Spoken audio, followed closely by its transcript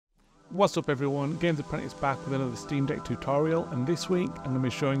What's up everyone, Games Apprentice back with another Steam Deck tutorial, and this week I'm going to be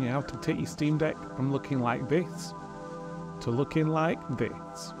showing you how to take your Steam Deck from looking like this to looking like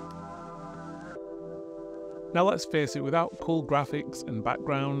this. Now let's face it, without cool graphics and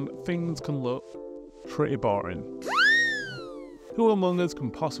background, things can look pretty boring. Who among us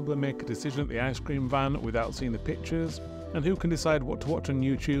can possibly make a decision at the ice cream van without seeing the pictures, and who can decide what to watch on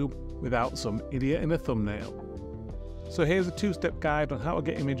YouTube without some idiot in a thumbnail? So here's a two-step guide on how to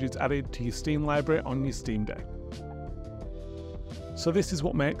get images added to your Steam library on your Steam Deck. So this is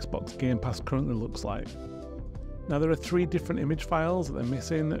what my Xbox Game Pass currently looks like. Now there are 3 different image files that are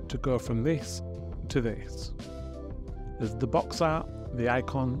missing to go from this to this. There's the box art, the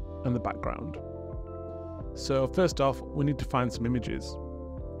icon, and the background. So first off, we need to find some images.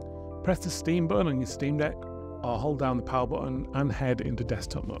 Press the Steam button on your Steam Deck, or hold down the power button and head into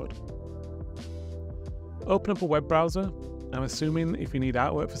desktop mode. Open up a web browser. I'm assuming if you need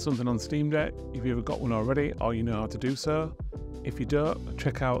artwork for something on Steam Deck, you've either got one already or you know how to do so. If you don't,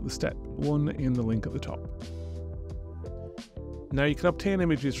 check out the step 1 in the link at the top. Now you can obtain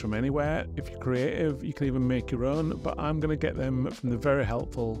images from anywhere. If you're creative, you can even make your own, but I'm going to get them from the very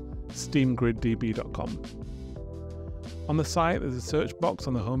helpful steamgriddb.com. On the site there's a search box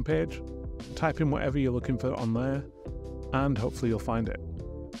on the homepage. Type in whatever you're looking for on there, and hopefully you'll find it.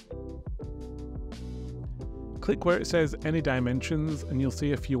 Click where it says any dimensions and you'll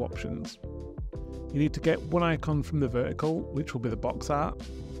see a few options. You need to get one icon from the vertical, which will be the box art,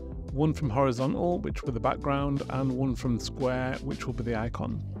 one from horizontal, which will be the background, and one from square, which will be the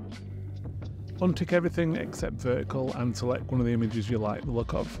icon. Untick everything except vertical and select one of the images you like the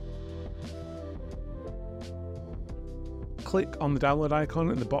look of. Click on the download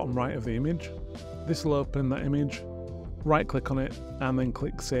icon at the bottom right of the image. This will open that image. Right click on it and then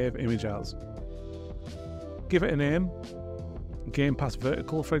click Save Image As. Give it a name, Game Pass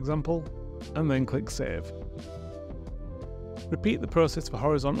Vertical for example, and then click Save. Repeat the process for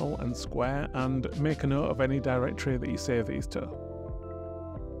horizontal and square, and make a note of any directory that you save these to.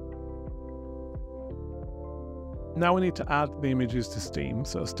 Now we need to add the images to Steam,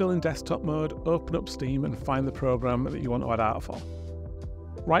 so still in desktop mode, open up Steam and find the program that you want to add art for.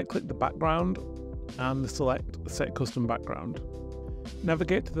 Right click the background and select Set Custom Background.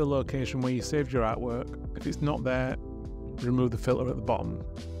 Navigate to the location where you saved your artwork. If it's not there, remove the filter at the bottom.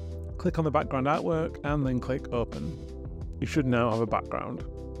 Click on the background artwork and then click Open. You should now have a background.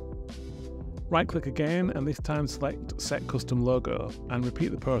 Right click again and this time select Set Custom Logo and repeat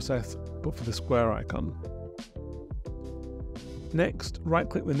the process but for the square icon. Next, right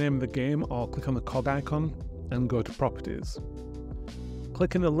click the name of the game or click on the cog icon and go to Properties.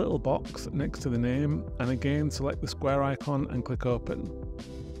 Click in the little box next to the name and again select the square icon and click Open.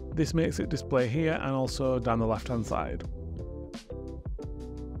 This makes it display here and also down the left hand side.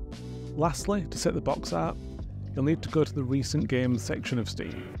 Lastly, to set the box art, you'll need to go to the Recent Games section of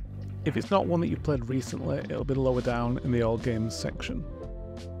Steam. If it's not one that you've played recently, it'll be lower down in the All Games section.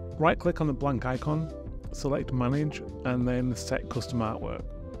 Right click on the blank icon, select Manage and then Set Custom Artwork.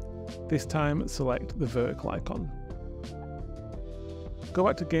 This time select the vertical icon. Go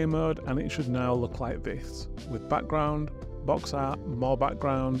back to game mode and it should now look like this, with background, box art, more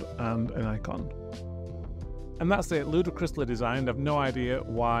background and an icon. And that's it, ludicrously designed. I've no idea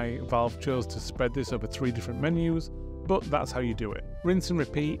why Valve chose to spread this over 3 different menus, but that's how you do it. Rinse and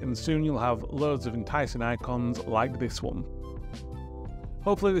repeat and soon you'll have loads of enticing icons like this one.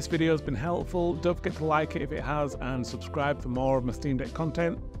 Hopefully this video has been helpful. Don't forget to like it if it has and subscribe for more of my Steam Deck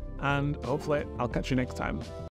content, and hopefully I'll catch you next time.